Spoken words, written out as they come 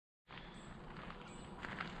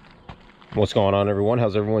What's going on, everyone?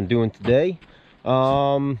 How's everyone doing today?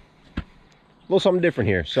 A little something different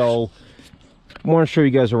here. So I want to show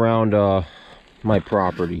you guys around my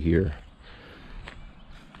property here.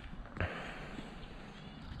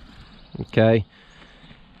 Okay,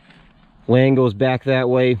 land goes back that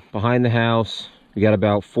way behind the house. We got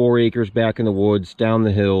about 4 acres back in the woods down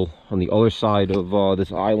the hill. On the other side of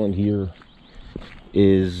this island here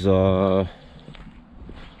is a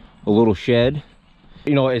little shed.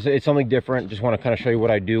 You know, it's something different. Just want to kind of show you what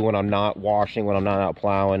I do when I'm not washing, when I'm not out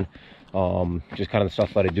plowing. Just kind of the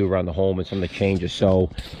stuff that I do around the home and some of the changes. So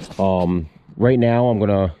right now I'm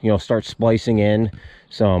gonna, start splicing in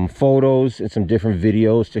some photos and some different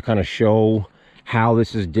videos to kind of show how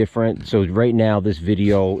this is different. So right now this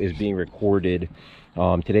video is being recorded.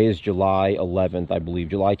 Today is July 11th, I believe,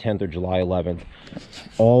 July 10th or July 11th.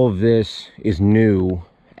 All of this is new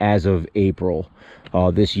as of April.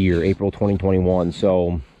 This year, April 2021.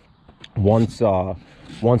 So once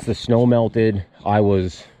the snow melted, I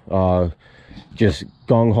was just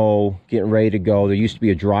gung-ho, getting ready to go. There used to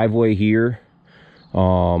be a driveway here.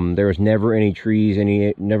 There was never any trees,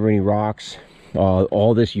 never any rocks.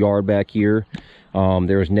 All this yard back here,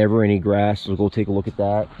 there was never any grass. So we'll go take a look at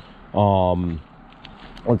that.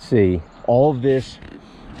 Let's see. All of this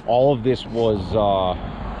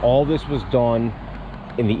was done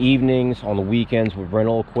in the evenings, on the weekends, with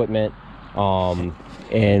rental equipment.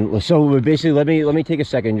 And so basically, let me take a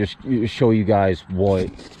second and just show you guys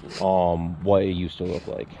what it used to look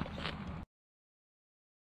like.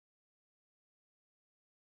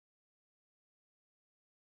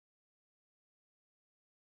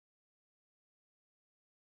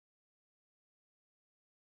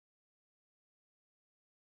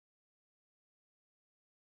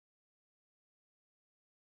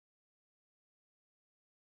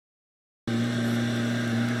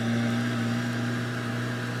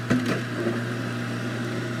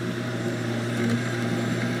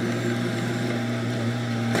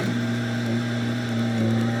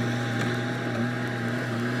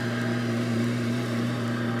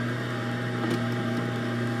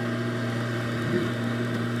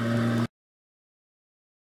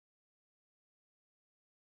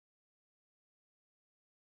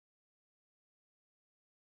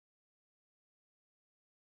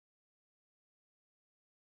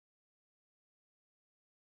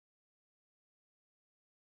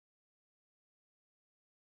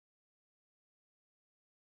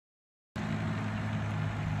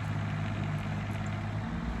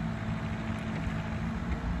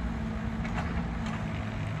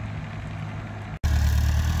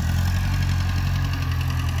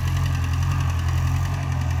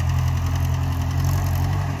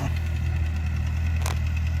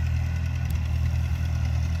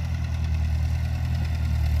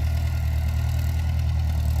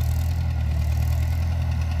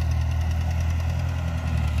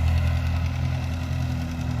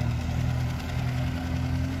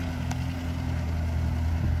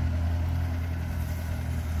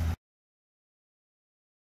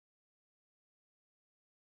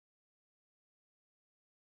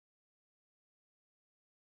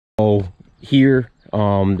 So here,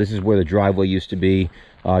 this is where the driveway used to be.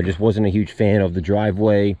 Just wasn't a huge fan of the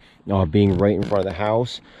driveway being right in front of the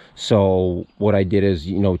house. So what I did is,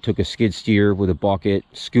 took a skid steer with a bucket,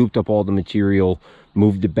 scooped up all the material,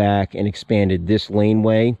 moved it back, and expanded this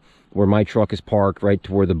laneway where my truck is parked, right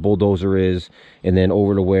to where the bulldozer is, and then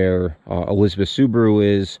over to where Elizabeth Subaru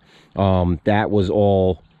is. That was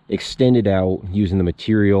all extended out using the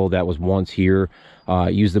material that was once here.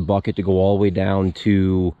 Used the bucket to go all the way down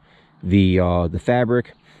to the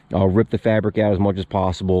fabric. Rip the fabric out as much as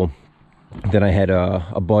possible. Then I had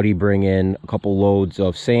a buddy bring in a couple loads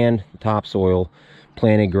of sand, topsoil,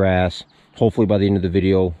 planted grass. Hopefully by the end of the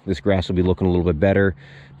video this grass will be looking a little bit better.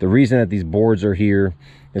 The reason that these boards are here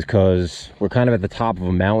is because we're kind of at the top of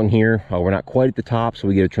a mountain here. We're not quite at the top, so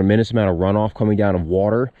we get a tremendous amount of runoff coming down of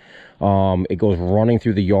water. It goes running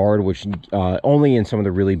through the yard, which only in some of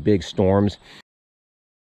the really big storms.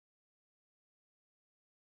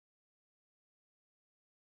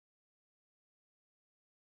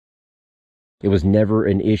 It was never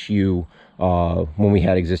an issue when we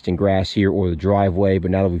had existing grass here or the driveway,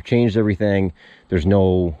 but now that we've changed everything, there's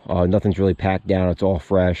nothing's really packed down. It's all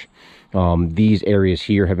fresh. These areas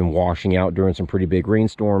here have been washing out during some pretty big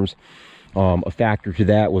rainstorms. A factor to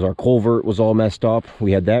that was our culvert was all messed up.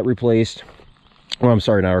 We had that replaced. Well, I'm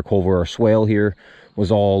sorry, not our culvert, our swale here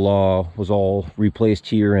was all replaced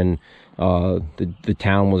here, and the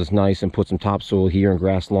town was nice and put some topsoil here and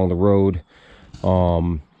grass along the road.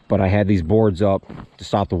 but I had these boards up to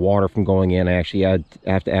stop the water from going in. I actually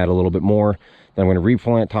have to add a little bit more. Then I'm going to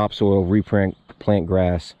replant topsoil, plant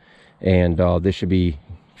grass, and this should be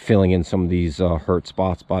filling in some of these hurt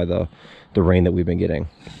spots by the rain that we've been getting.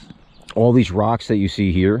 All these rocks that you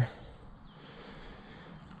see here,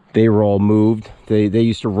 they were all moved. They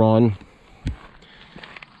used to run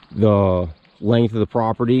the length of the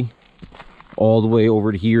property all the way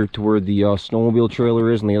over to here to where the snowmobile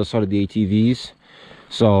trailer is on the other side of the ATVs.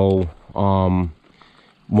 So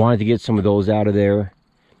wanted to get some of those out of there.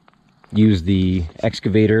 Use the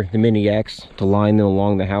excavator, the Mini X, to line them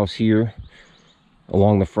along the house here,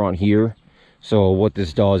 along the front here. So what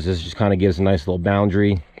this does is just kind of gives a nice little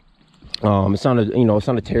boundary. It's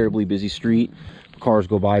not a terribly busy street. Cars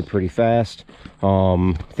go by pretty fast.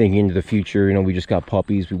 Thinking into the future, you know, we just got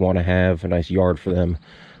puppies. We want to have a nice yard for them.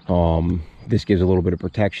 This gives a little bit of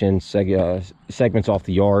protection, segments off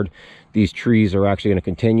the yard. These trees are actually going to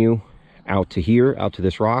continue out to here, out to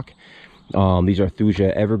this rock. These are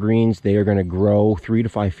thuja evergreens. They are going to grow 3 to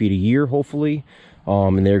 5 feet a year, hopefully.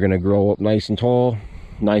 And they're going to grow up nice and tall,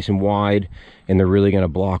 nice and wide, and they're really going to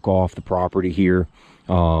block off the property here.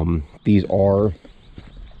 These were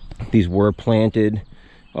planted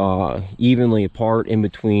evenly apart in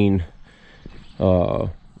between where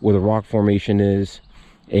the rock formation is,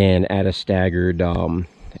 and at a staggered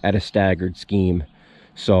scheme.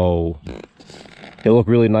 So they look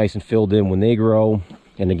really nice and filled in when they grow.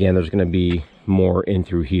 And again, there's going to be more in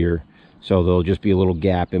through here, so there'll just be a little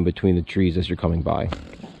gap in between the trees as you're coming by.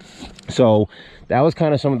 So that was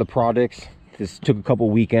kind of some of the projects. This took a couple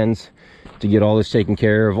weekends to get all this taken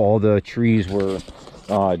care of. All the trees were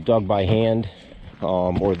dug by hand,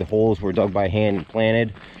 or the holes were dug by hand and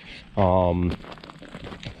planted.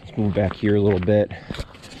 Let's move back here a little bit.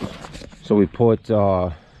 So we put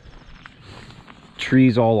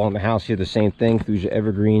trees all along the house here, the same thing, thuja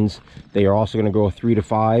evergreens. They are also going to grow 3 to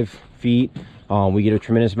 5 feet. We get a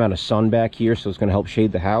tremendous amount of sun back here, so it's going to help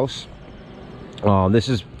shade the house.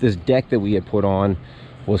 This deck that we had put on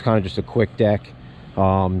was kind of just a quick deck.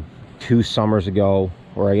 2 summers ago,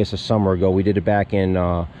 or I guess a summer ago, we did it back in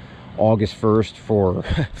August 1st for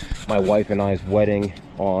my wife and I's wedding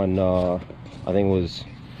on I think it was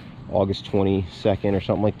August 22nd or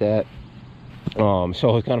something like that. So it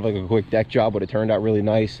was kind of like a quick deck job, but it turned out really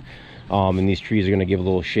nice. And these trees are going to give a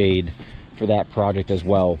little shade for that project as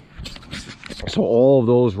well. So all of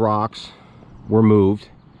those rocks were moved.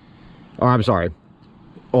 Or I'm sorry,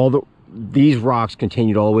 these rocks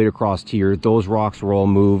continued all the way across here. Those rocks were all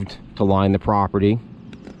moved to line the property.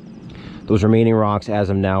 Those remaining rocks as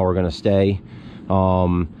of now are going to stay.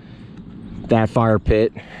 That fire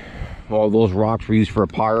pit, all those rocks were used for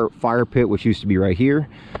a fire pit, which used to be right here.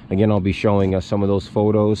 Again, I'll be showing us some of those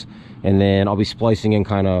photos, and then I'll be splicing in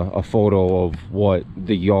kind of a photo of what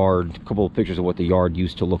the yard, a couple of pictures of what the yard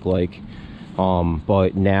used to look like.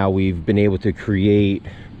 But now we've been able to create,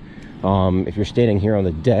 if you're standing here on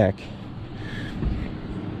the deck,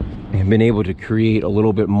 I've been able to create a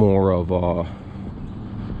little bit more of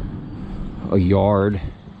a yard,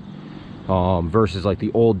 versus like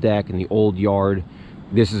the old deck and the old yard.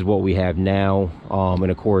 This is what we have now.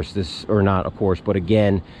 And of course but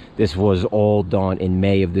again, this was all done in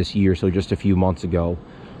May of this year, so just a few months ago.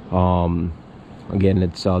 Again,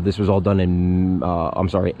 this was all done in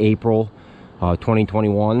April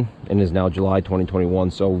 2021, and is now July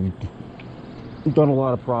 2021. So we've done a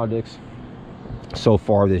lot of projects so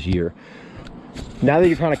far this year. Now that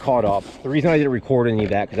you're kind of caught up, the reason I didn't record any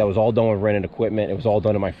of that, because I was all done with rented equipment. It was all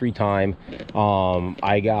done in my free time.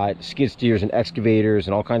 I got skid steers and excavators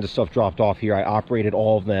and all kinds of stuff dropped off here. I operated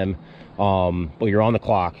all of them. But you're on the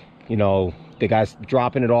clock. You know, the guy's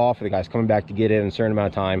dropping it off, the guy's coming back to get it in a certain amount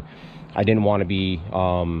of time. I didn't want to be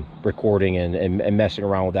recording and messing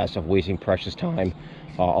around with that stuff, wasting precious time.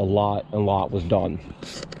 A lot was done.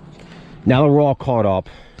 Now that we're all caught up,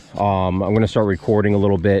 I'm going to start recording a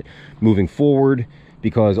little bit moving forward,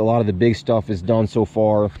 because a lot of the big stuff is done so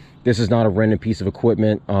far. This is not a rented piece of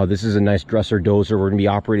equipment. This is a nice dresser dozer. We're going to be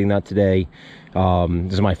operating that today.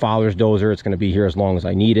 This is my father's dozer. It's going to be here as long as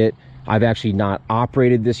I need it. I've actually not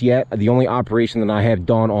operated this yet. The only operation that I have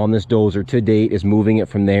done on this dozer to date is moving it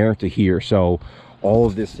from there to here. So all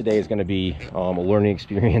of this today is going to be a learning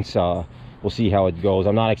experience. We'll see how it goes.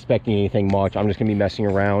 I'm not expecting anything much. I'm just going to be messing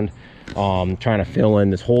around, trying to fill in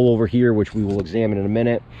this hole over here, which we will examine in a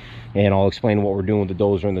minute, and I'll explain what we're doing with the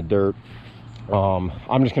dozer in the dirt.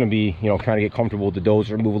 I'm just going to be, kind of get comfortable with the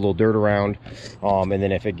dozer, move a little dirt around, and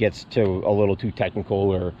then if it gets to a little too technical,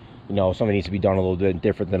 or something needs to be done a little bit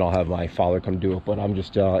different, then I'll have my father come do it. But I'm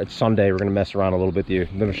just it's Sunday. We're going to mess around a little bit, the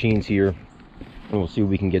machines here, and we'll see what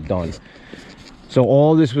we can get done. So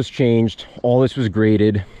all this was changed, all this was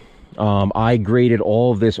graded. I graded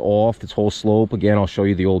all of this off, this whole slope. Again, I'll show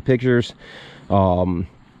you the old pictures. There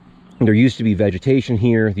used to be vegetation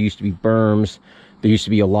here, there used to be berms, there used to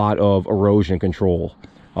be a lot of erosion control.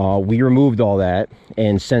 We removed all that,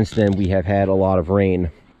 and since then we have had a lot of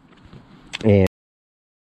rain.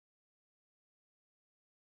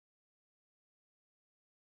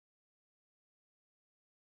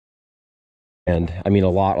 And I mean a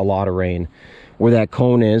lot of rain. Where that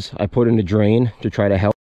cone is, I put in a drain to try to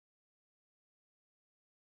help.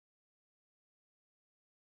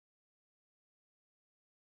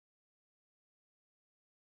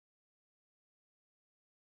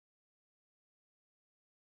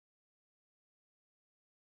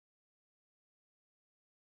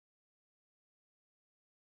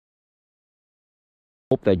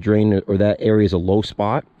 That drain, or that area, is a low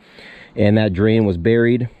spot, and that drain was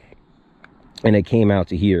buried and it came out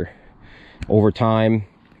to here. Over time,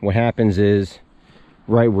 what happens is,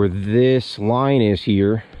 right where this line is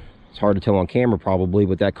here, it's hard to tell on camera probably,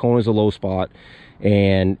 but that cone is a low spot,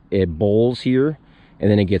 and it bowls here, and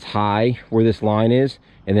then it gets high where this line is,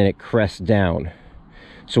 and then it crests down.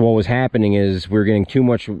 So what was happening is we were getting too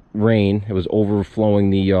much rain. It was overflowing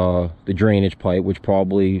the drainage pipe, which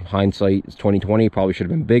probably, hindsight is 2020, probably should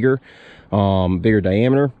have been bigger, bigger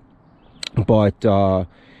diameter. But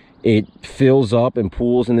it fills up and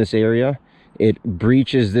pools in this area. It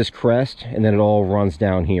breaches this crest, and then it all runs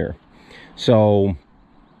down here. So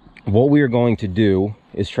what we are going to do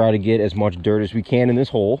is try to get as much dirt as we can in this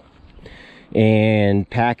hole and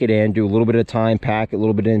pack it in, do a little bit at a time, pack it, a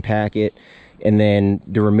little bit in, pack it. And then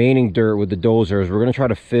the remaining dirt with the dozers, we're going to try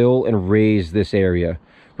to fill and raise this area.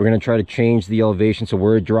 We're going to try to change the elevation, so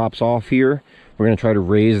where it drops off here, we're going to try to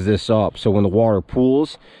raise this up, so when the water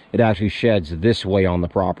pools, it actually sheds this way on the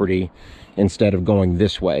property instead of going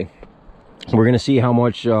this way. We're going to see how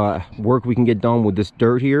much work we can get done with this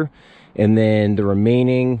dirt here, and then the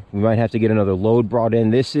remaining, we might have to get another load brought in.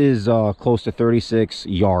 This is close to 36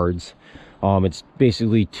 yards. It's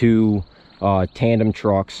basically two tandem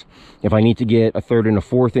trucks. If I need to get a third and a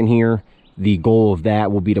fourth in here, the goal of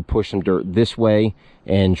that will be to push some dirt this way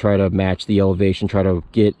and try to match the elevation, try to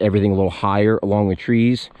get everything a little higher along the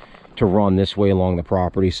trees to run this way along the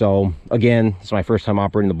property. So again, it's my first time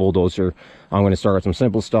operating the bulldozer. I'm going to start with some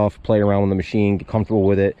simple stuff, play around with the machine, get comfortable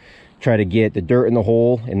with it, try to get the dirt in the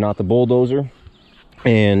hole and not the bulldozer,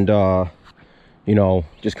 and you know,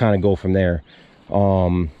 just kind of go from there.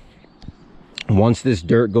 Once this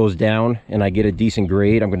dirt goes down and I get a decent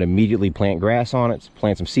grade, I'm going to immediately plant grass on it,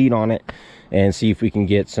 plant some seed on it, and see if we can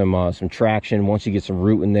get some traction. Once you get some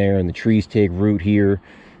root in there and the trees take root here,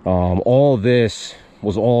 all this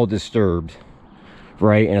was all disturbed,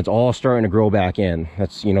 right? And it's all starting to grow back in.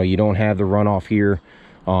 That's, you know, you don't have the runoff here.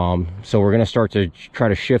 So we're going to start to try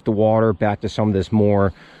to shift the water back to some of this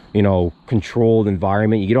more, you know, controlled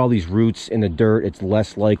environment. You get all these roots in the dirt, it's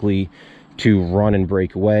less likely to run and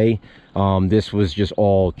break away. This was just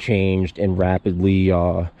all changed and rapidly,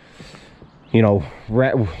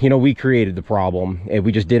 we created the problem, and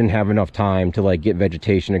we just didn't have enough time to like get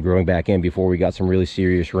vegetation and growing back in before we got some really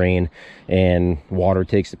serious rain, and water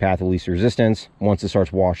takes the path of least resistance. Once it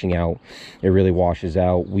starts washing out, it really washes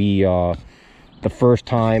out. We the first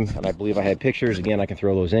time, and I believe I had pictures, again I can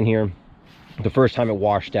throw those in here, the first time it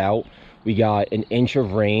washed out, we got an inch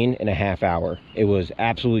of rain in a half hour. It was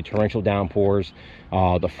absolutely torrential downpours.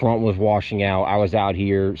 The front was washing out. I was out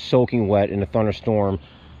here soaking wet in a thunderstorm,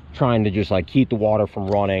 trying to just like keep the water from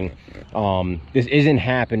running. This isn't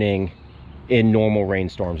happening in normal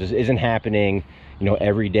rainstorms. This isn't happening, you know,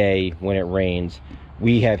 every day when it rains.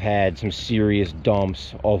 We have had some serious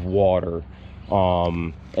dumps of water,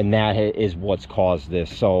 and that is what's caused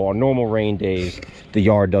this. So on normal rain days, the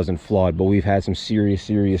yard doesn't flood, but we've had some serious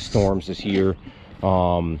storms this year,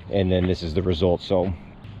 and then this is the result. So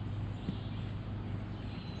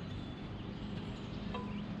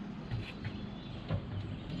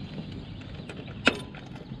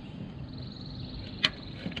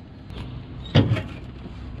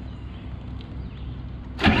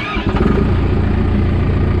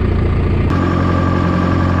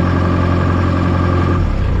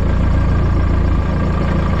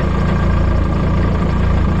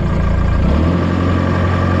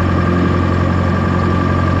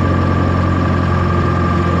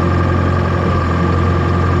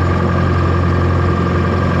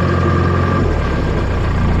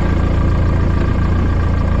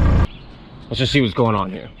let's just see what's going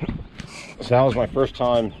on here. So that was my first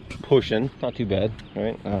time pushing. Not too bad,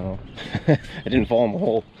 right? I don't know. I didn't fall in the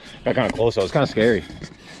hole. Got kind of close, so it was kind of scary,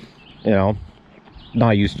 you know.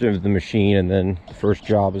 not used to the machine, and then the first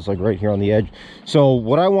job is like right here on the edge. So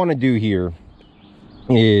what I want to do here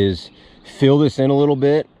is fill this in a little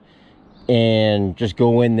bit and just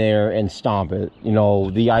go in there and stomp it. You know,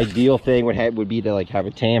 the ideal thing would be to like have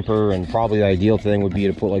a tamper, and probably the ideal thing would be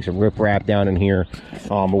to put like some riprap down in here,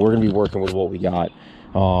 but we're gonna be working with what we got,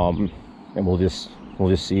 and we'll just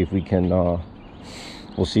see if we can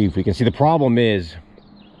see. The problem is,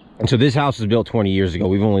 and so this house was built 20 years ago.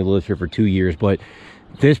 We've only lived here for 2 years, but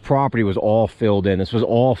this property was all filled in. This was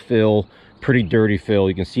all fill, pretty dirty fill.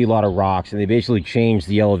 You can see a lot of rocks, and they basically changed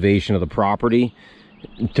the elevation of the property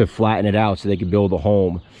to flatten it out so they could build a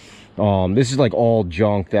home. This is like all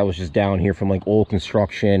junk that was just down here from like old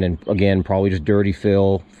construction, and again, probably just dirty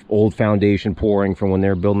fill, old foundation pouring from when they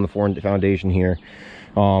were building the foundation here.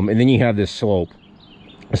 And then you have this slope.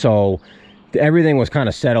 So everything was kind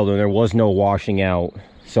of settled and there was no washing out.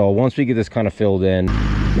 So once we get this kind of filled in,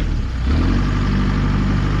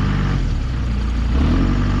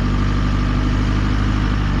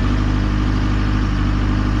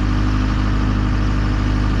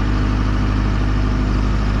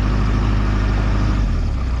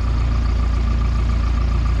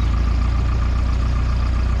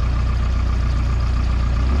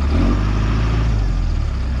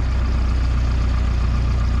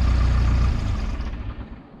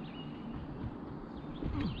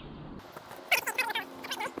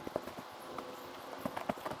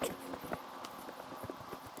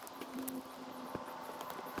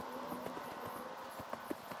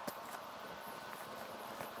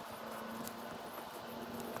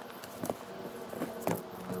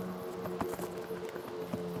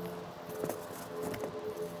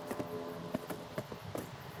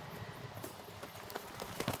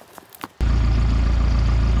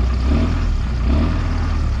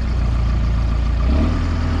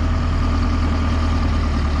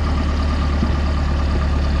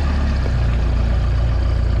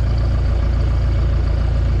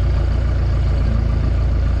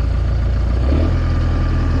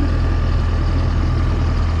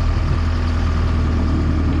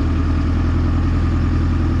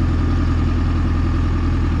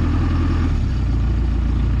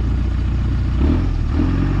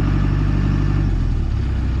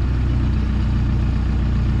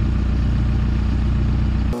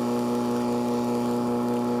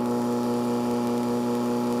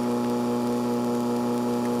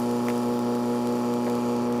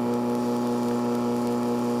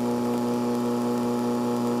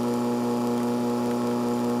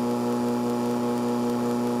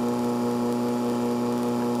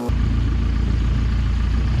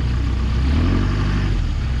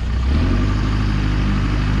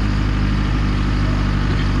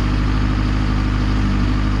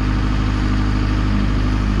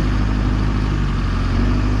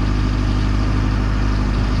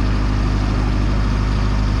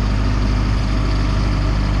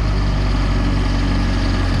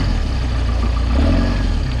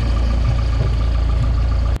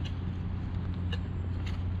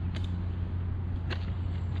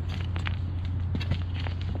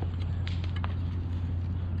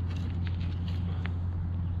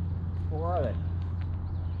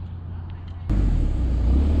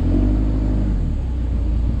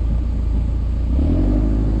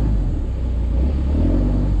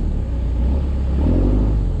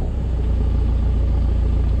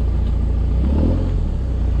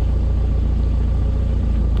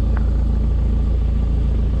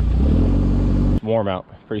 warm out,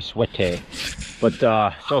 pretty sweaty, but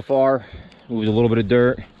so far moved a little bit of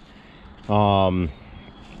dirt.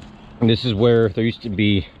 This is where there used to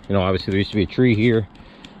be, you know, obviously there used to be a tree here.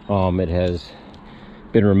 It has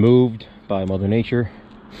been removed by Mother Nature.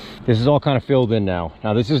 This is all kind of filled in now.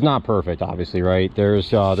 Now this is not perfect, obviously, right?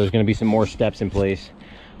 There's going to be some more steps in place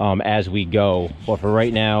as we go, but for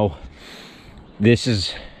right now this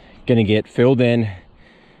is going to get filled in.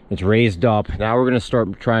 It's raised up. Now we're going to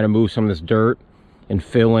start trying to move some of this dirt and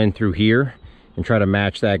fill in through here and try to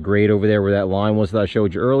match that grade over there where that line was that I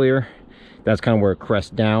showed you earlier. That's kind of where it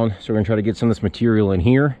crests down. So we're gonna try to get some of this material in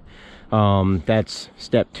here. That's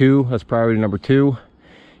step 2. That's priority number 2.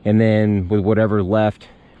 And then with whatever left,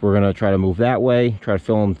 we're gonna try to move that way, try to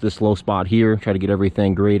fill in this low spot here, try to get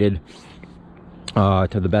everything graded to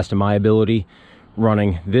the best of my ability,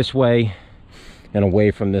 running this way and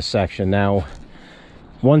away from this section. Now,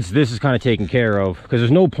 once this is kind of taken care of, because there's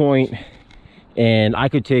no point, and I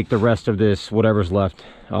could take the rest of this, whatever's left,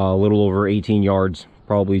 a little over 18 yards,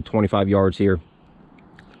 probably 25 yards here.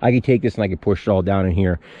 I could take this and I could push it all down in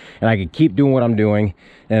here, and I could keep doing what I'm doing,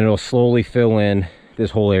 and it'll slowly fill in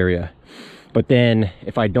this whole area. But then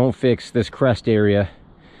if I don't fix this crest area,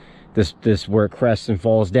 this where it crests and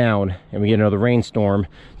falls down and we get another rainstorm,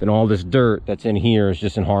 then all this dirt that's in here is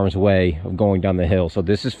just in harm's way of going down the hill. So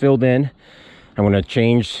this is filled in. I'm going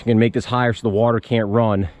to make this higher so the water can't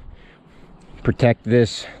run, protect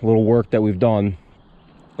this little work that we've done,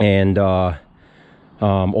 and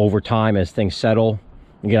over time as things settle,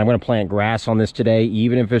 again, I'm going to plant grass on this today,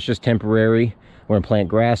 even if it's just temporary. We're going to plant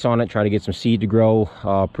grass on it, try to get some seed to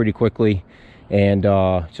grow pretty quickly, and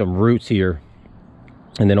some roots here.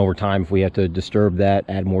 And then over time, if we have to disturb that,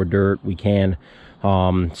 add more dirt, we can.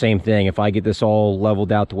 Same thing, if I get this all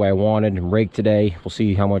leveled out the way I wanted and raked today, we'll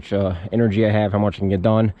see how much energy I have, how much I can get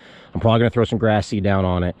done. I'm probably going to throw some grass seed down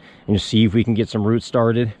on it and just see if we can get some roots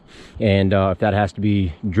started. And if that has to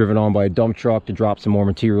be driven on by a dump truck to drop some more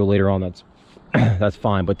material later on, that's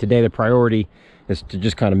fine. But today the priority is to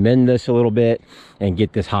just kind of mend this a little bit and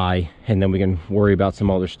get this high, and then we can worry about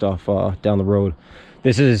some other stuff down the road.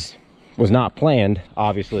 This was not planned,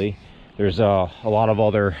 obviously. There's a lot of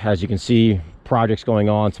other, as you can see, projects going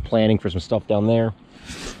on, some planning for some stuff down there.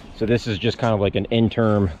 So this is just kind of like an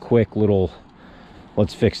interim, quick little,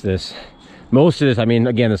 let's fix this. Most of this, I mean,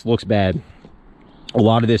 again, this looks bad. A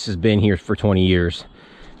lot of this has been here for 20 years.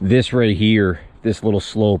 This right here, this little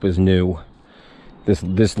slope is new.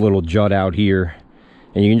 This little jut out here,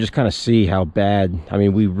 and you can just kind of see how bad, I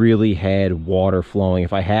mean, we really had water flowing.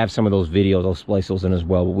 If I have some of those videos, I'll splice those in as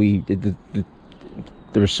well. But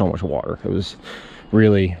there was so much water. It was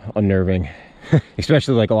really unnerving.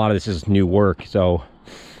 Especially like a lot of this is new work, so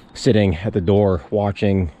sitting at the door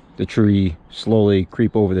watching the tree slowly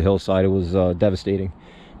creep over the hillside, it was devastating.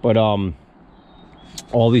 But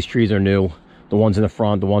all these trees are new, the ones in the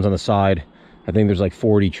front, the ones on the side. I think there's like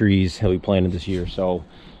 40 trees that we planted this year. So,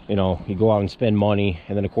 you know, you go out and spend money,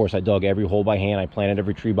 and then of course I dug every hole by hand, I planted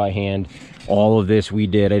every tree by hand. All of this we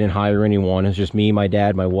did. I didn't hire anyone. It was just me, my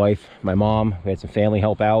dad, my wife, my mom. We had some family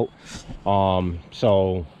help out.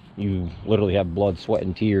 So you literally have blood, sweat,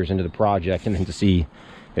 and tears into the project, and then to see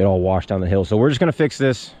it all wash down the hill. So we're just gonna fix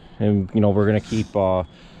this, and you know, we're gonna keep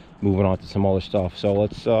moving on to some other stuff. So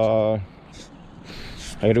let's I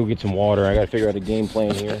gotta go get some water. I gotta figure out a game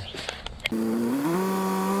plan here.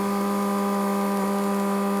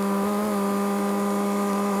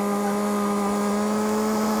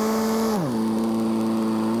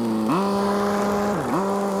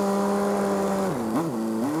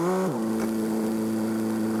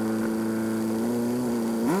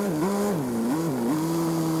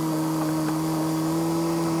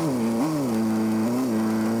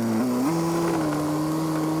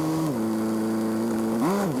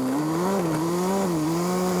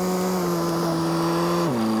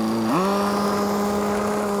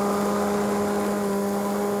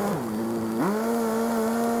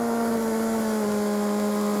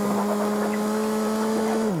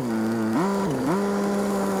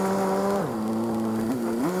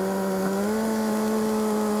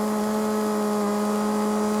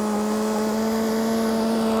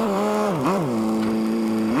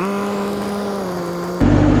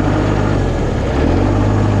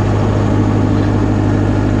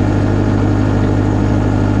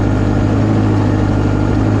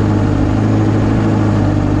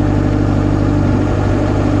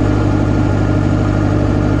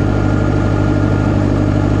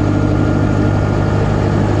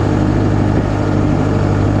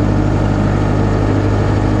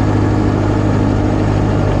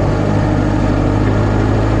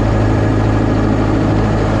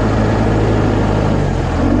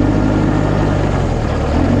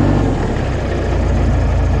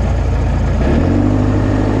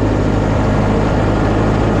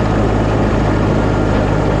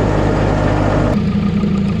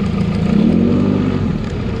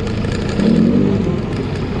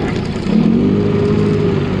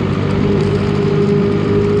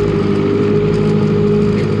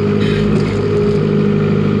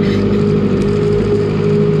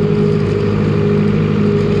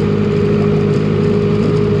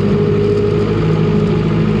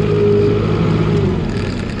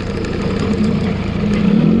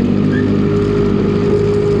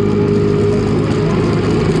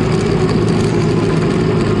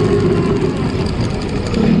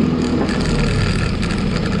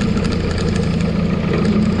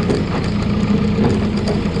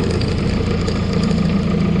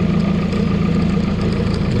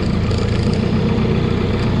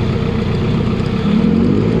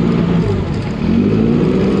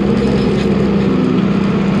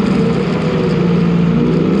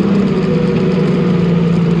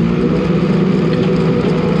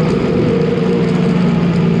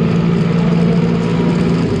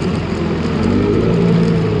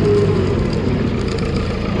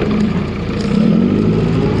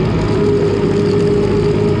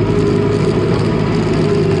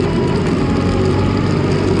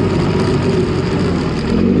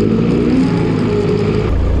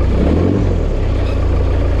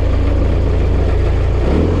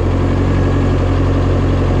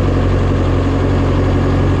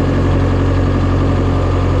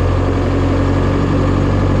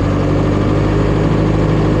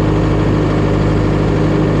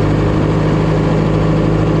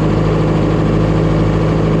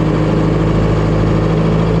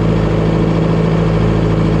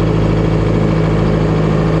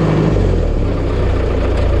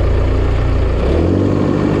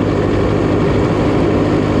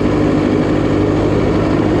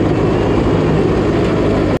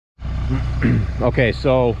 Okay,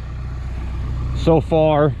 so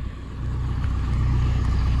far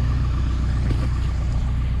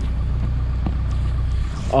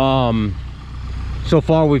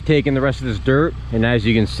we've taken the rest of this dirt, and as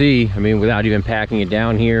you can see, I mean, without even packing it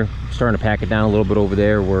down here, starting to pack it down a little bit over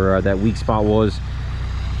there where that weak spot was.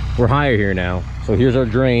 We're higher here now. So here's our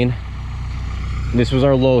drain. This was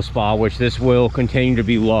our low spot, which this will continue to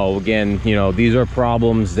be low. Again, you know, these are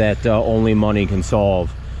problems that only money can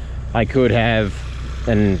solve. I could have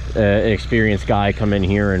an experienced guy come in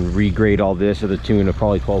here and regrade all this to the tune of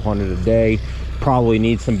probably 1,200 a day. Probably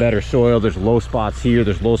needs some better soil. There's low spots here,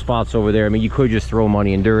 there's low spots over there. I mean, you could just throw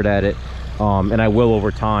money and dirt at it, and I will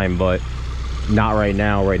over time, but not right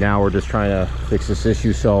now. Right now we're just trying to fix this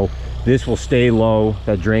issue. So this will stay low,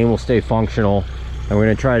 that drain will stay functional, and we're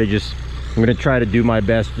going to try to just, I'm going to try to do my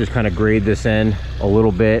best to just kind of grade this in a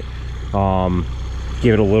little bit,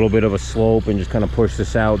 give it a little bit of a slope, and just kind of push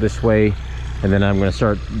this out this way. And then I'm going to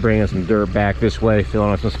start bringing some dirt back this way,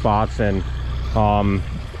 filling up some spots. And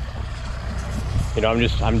you know,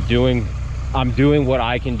 I'm doing what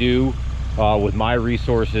I can do with my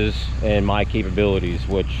resources and my capabilities,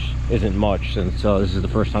 which isn't much, since this is the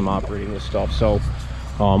first time operating this stuff. So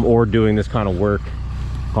or doing this kind of work.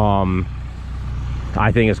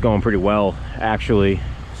 I think it's going pretty well, actually.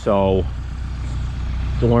 So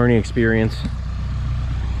it's a learning experience.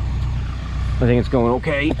 I think it's going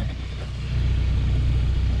okay.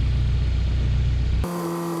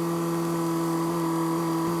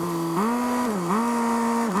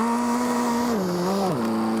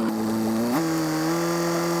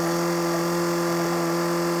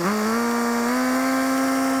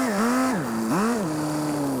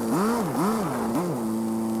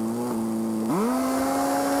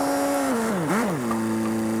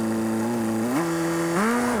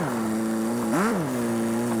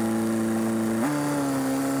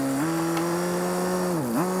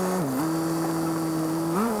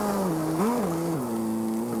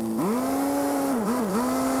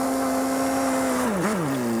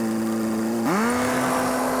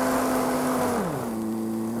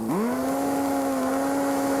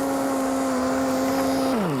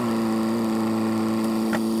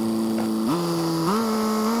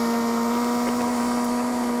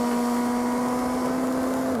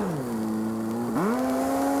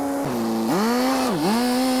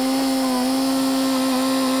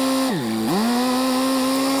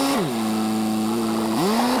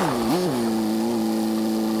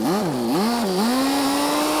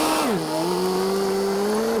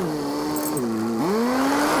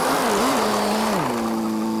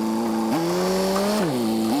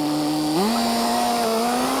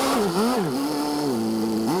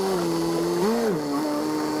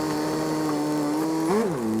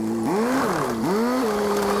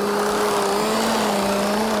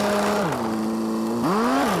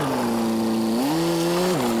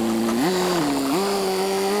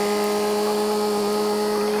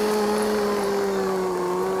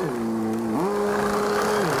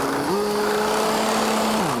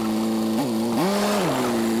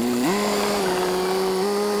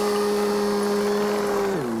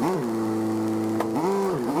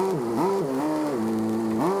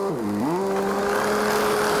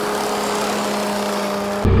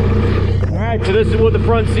 So this is what the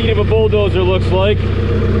front seat of a bulldozer looks like. So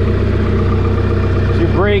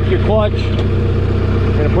your brake, your clutch,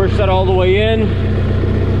 you're gonna push that all the way in.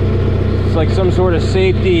 It's like some sort of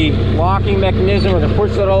safety locking mechanism. We're gonna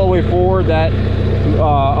push that all the way forward. That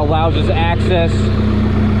allows us access,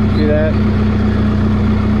 see that,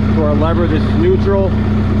 to our lever. This is neutral,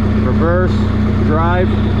 reverse, drive.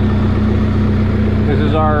 This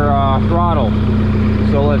is our throttle.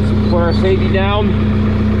 So let's put our safety down.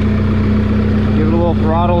 Give it a little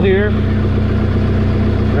throttle here.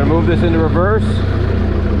 We're gonna move this into reverse.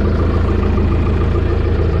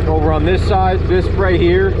 Over on this side, this right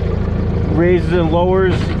here raises and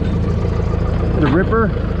lowers the ripper,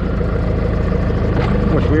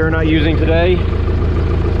 which we are not using today.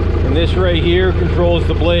 And this right here controls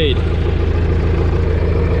the blade.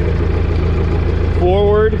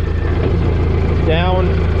 Forward, down,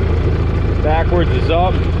 backwards is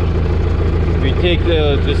up. If you take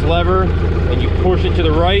this lever and you push it to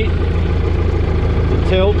the right, it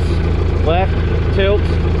tilts, left, tilts,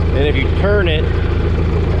 and if you turn it,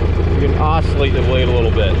 you can oscillate the blade a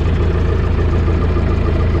little bit.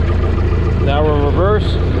 Now we're in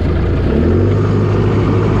reverse.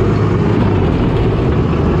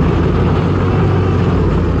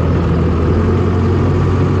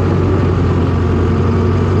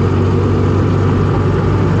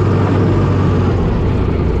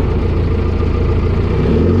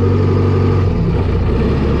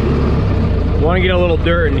 little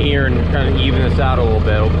dirt in here and kind of even this out a little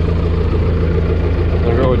bit.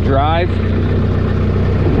 We'll go with drive.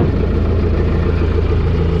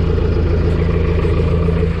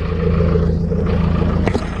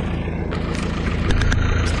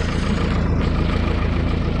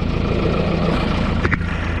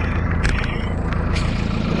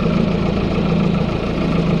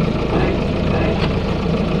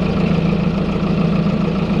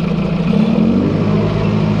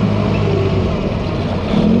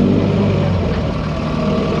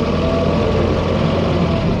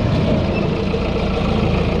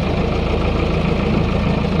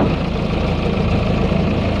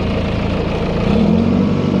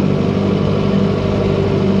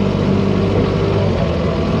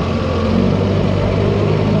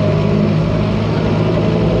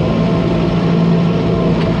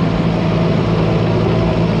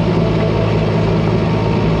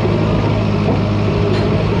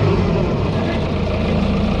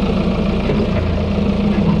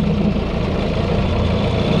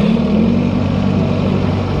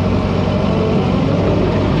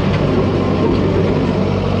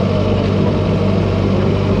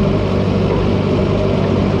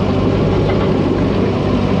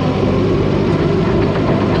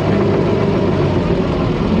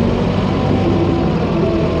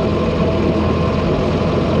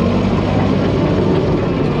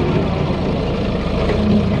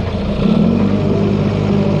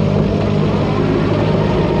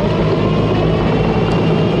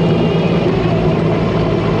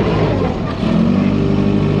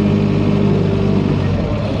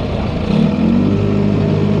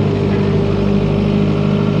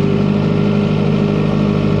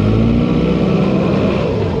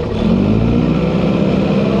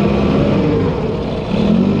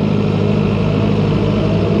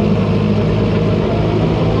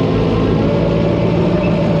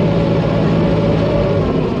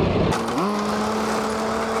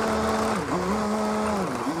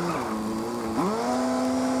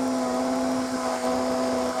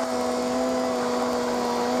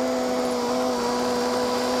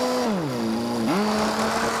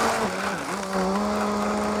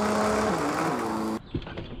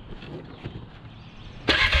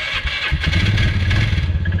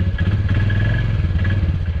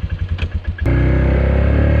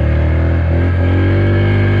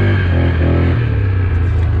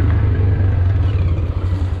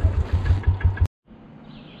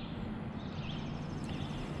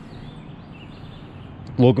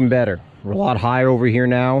 Looking better. We're a lot higher over here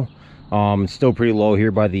now. It's still pretty low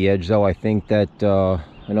here by the edge though. I think that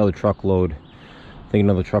another truckload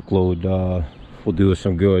will do us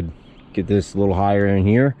some good. Get this a little higher in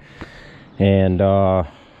here, and I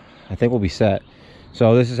think we'll be set.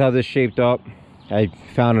 So this is how this shaped up. I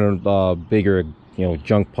found a bigger,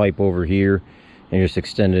 junk pipe over here and just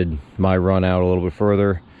extended my run out a little bit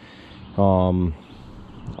further.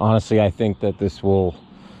 Honestly, I think that this will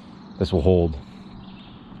hold.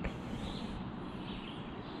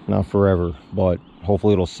 Not forever, but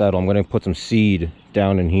hopefully it'll settle. I'm going to put some seed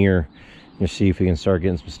down in here and see if we can start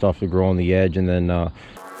getting some stuff to grow on the edge, and then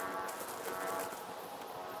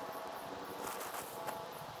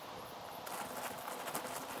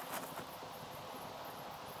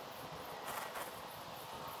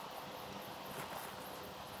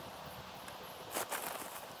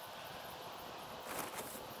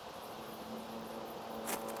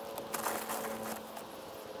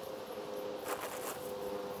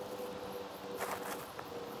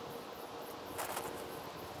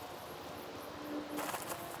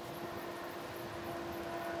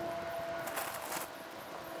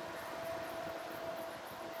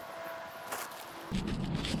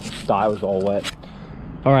I was all wet.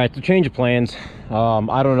 All right, so change of plans.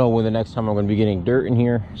 I don't know when the next time I'm going to be getting dirt in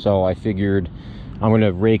here, so I figured I'm going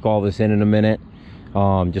to rake all this in a minute.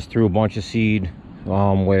 Just threw a bunch of seed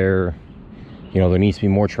where there needs to be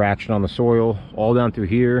more traction on the soil, all down through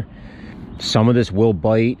here. Some of this will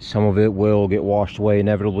bite, some of it will get washed away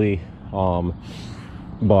inevitably,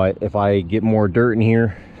 but if I get more dirt in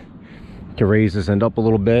here to raise this end up a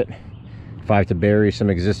little bit, if I have to bury some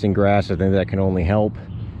existing grass, I think that can only help.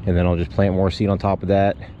 And then I'll just plant more seed on top of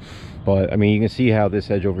that. But I mean, you can see how this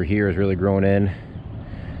edge over here is really growing in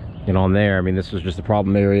and on there. I mean, this was just the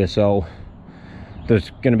problem area, so there's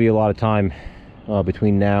going to be a lot of time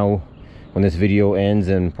between now when this video ends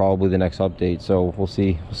and probably the next update. So we'll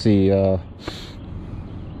see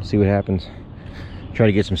what happens. Try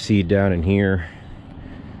to get some seed down in here,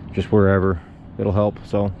 just wherever it'll help.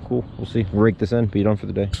 So cool, we'll see. We'll rake this in, be done for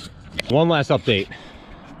the day. One last update.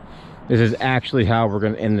 This is actually how we're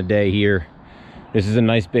going to end the day here. This is a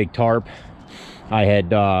nice big tarp. I had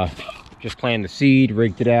just planted the seed,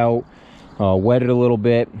 rigged it out, wet it a little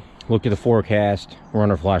bit, looked at the forecast. We're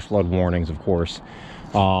under flash flood warnings, of course.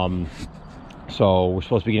 So we're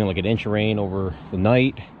supposed to be getting like an inch of rain over the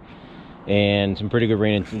night and some pretty good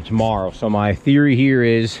rain tomorrow. So my theory here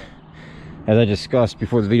is, as I discussed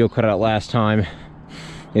before the video cut out last time,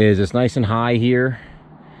 is it's nice and high here,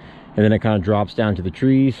 and then it kind of drops down to the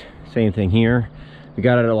trees. Same thing here. We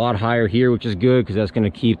got it a lot higher here, which is good because that's going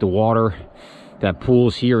to keep the water that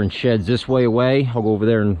pools here and sheds this way away. I'll go over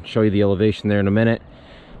there and show you the elevation there in a minute.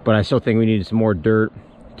 But I still think we need some more dirt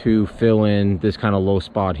to fill in this kind of low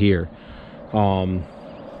spot here.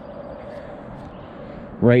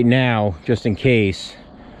 Right now, just in case,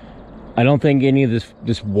 I don't think any of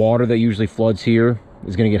this water that usually floods here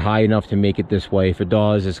is going to get high enough to make it this way. If it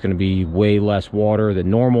does, it's going to be way less water than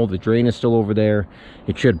normal. The drain is still over there.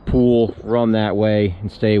 It should pool, run that way,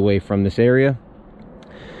 and stay away from this area.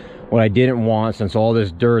 What I didn't want, since all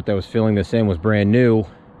this dirt that was filling this in was brand new,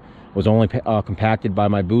 was only compacted by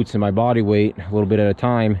my boots and my body weight a little bit at a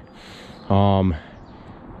time. I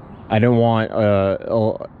didn't want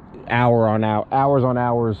hours on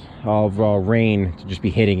hours of rain to just be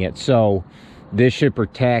hitting it. So this should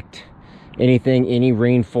protect any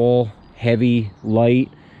rainfall, heavy, light,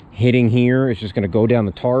 hitting here. It's just going to go down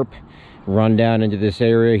the tarp, run down into this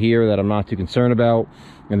area here that I'm not too concerned about,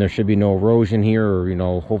 and there should be no erosion here, or, you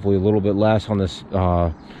know, hopefully a little bit less on this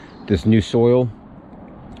this new soil.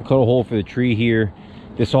 Cut a hole for the tree here.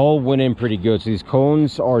 This all went in pretty good. So these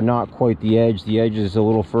cones are not quite the edge. The edge is a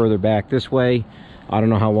little further back this way. I don't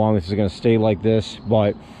know how long this is going to stay like this,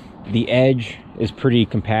 but the edge is pretty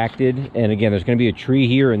compacted. And again, there's going to be a tree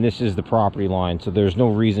here, and this is the property line, so there's no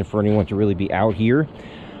reason for anyone to really be out here.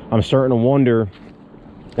 I'm starting to wonder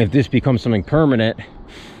if this becomes something permanent,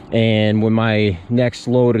 and when my next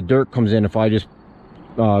load of dirt comes in, if I just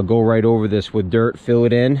go right over this with dirt, fill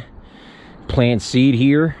it in, plant seed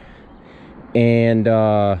here, and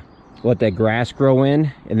let that grass grow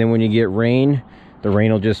in, and then when you get rain, the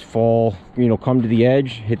rain will just fall, you know, come to the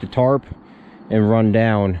edge, hit the tarp, and run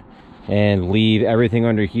down and leave everything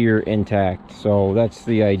under here intact. So that's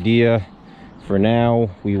the idea for now.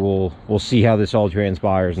 We'll see how this all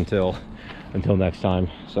transpires until next time.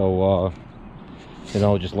 So you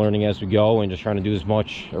know, just learning as we go and just trying to do as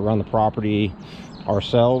much around the property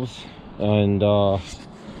ourselves, and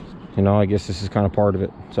you know, I guess this is kind of part of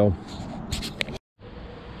it.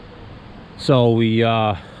 So we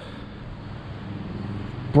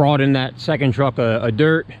brought in that second truck of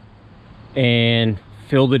dirt and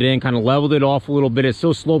filled it in, kind of leveled it off a little bit. It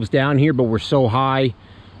still slopes down here, but we're so high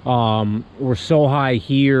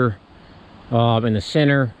here in the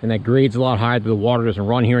center, and that grade's a lot higher. The water doesn't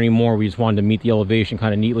run here anymore. We just wanted to meet the elevation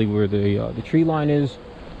kind of neatly where the tree line is,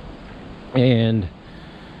 and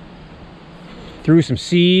threw some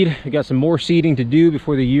seed. We got some more seeding to do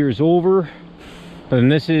before the year is over. But then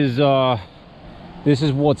this is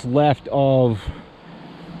what's left of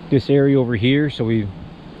this area over here. So we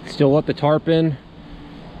still let the tarp in,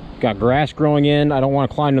 got grass growing in. I don't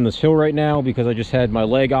want to climb on this hill right now because I just had my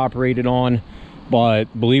leg operated on, but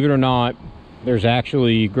believe it or not, there's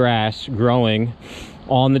actually grass growing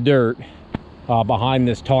on the dirt behind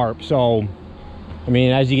this tarp. So I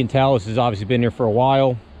mean, as you can tell, this has obviously been here for a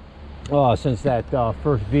while, since that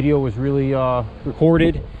first video was really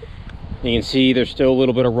recorded. You can see there's still a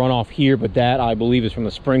little bit of runoff here, but that I believe is from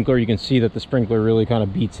the sprinkler. You can see that the sprinkler really kind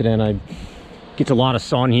of beats it in. Gets a lot of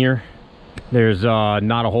sun here. There's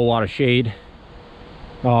not a whole lot of shade,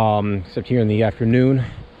 except here in the afternoon.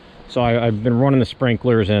 So I've been running the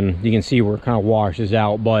sprinklers, and you can see where it kind of washes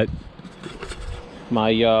out. But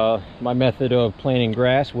my my method of planting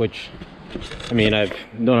grass, which I mean, I've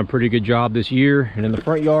done a pretty good job this year, and in the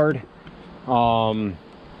front yard,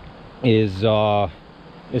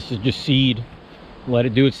 this is just seed. Let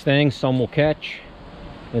it do its thing. Some will catch,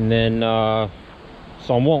 and then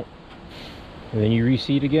some won't. And then you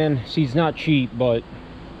reseed again. Seed's not cheap, but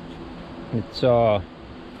it's you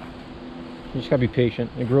just gotta be patient.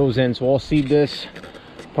 It grows in, so I'll seed this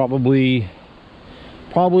probably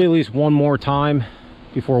at least one more time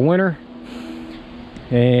before winter.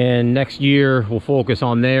 And next year we'll focus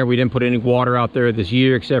on there. We didn't put any water out there this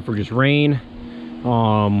year except for just rain.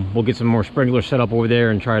 We'll get some more sprinklers set up over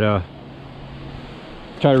there and try to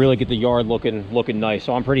really get the yard looking nice.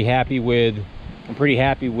 So I'm pretty happy with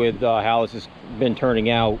how this has been turning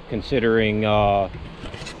out, considering all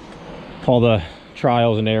the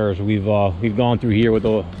trials and errors we've gone through here with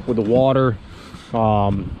the water.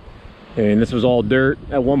 And this was all dirt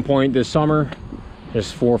at one point this summer,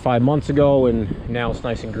 just 4 or 5 months ago, and now it's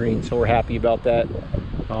nice and green. So we're happy about that.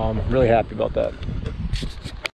 Really happy about that.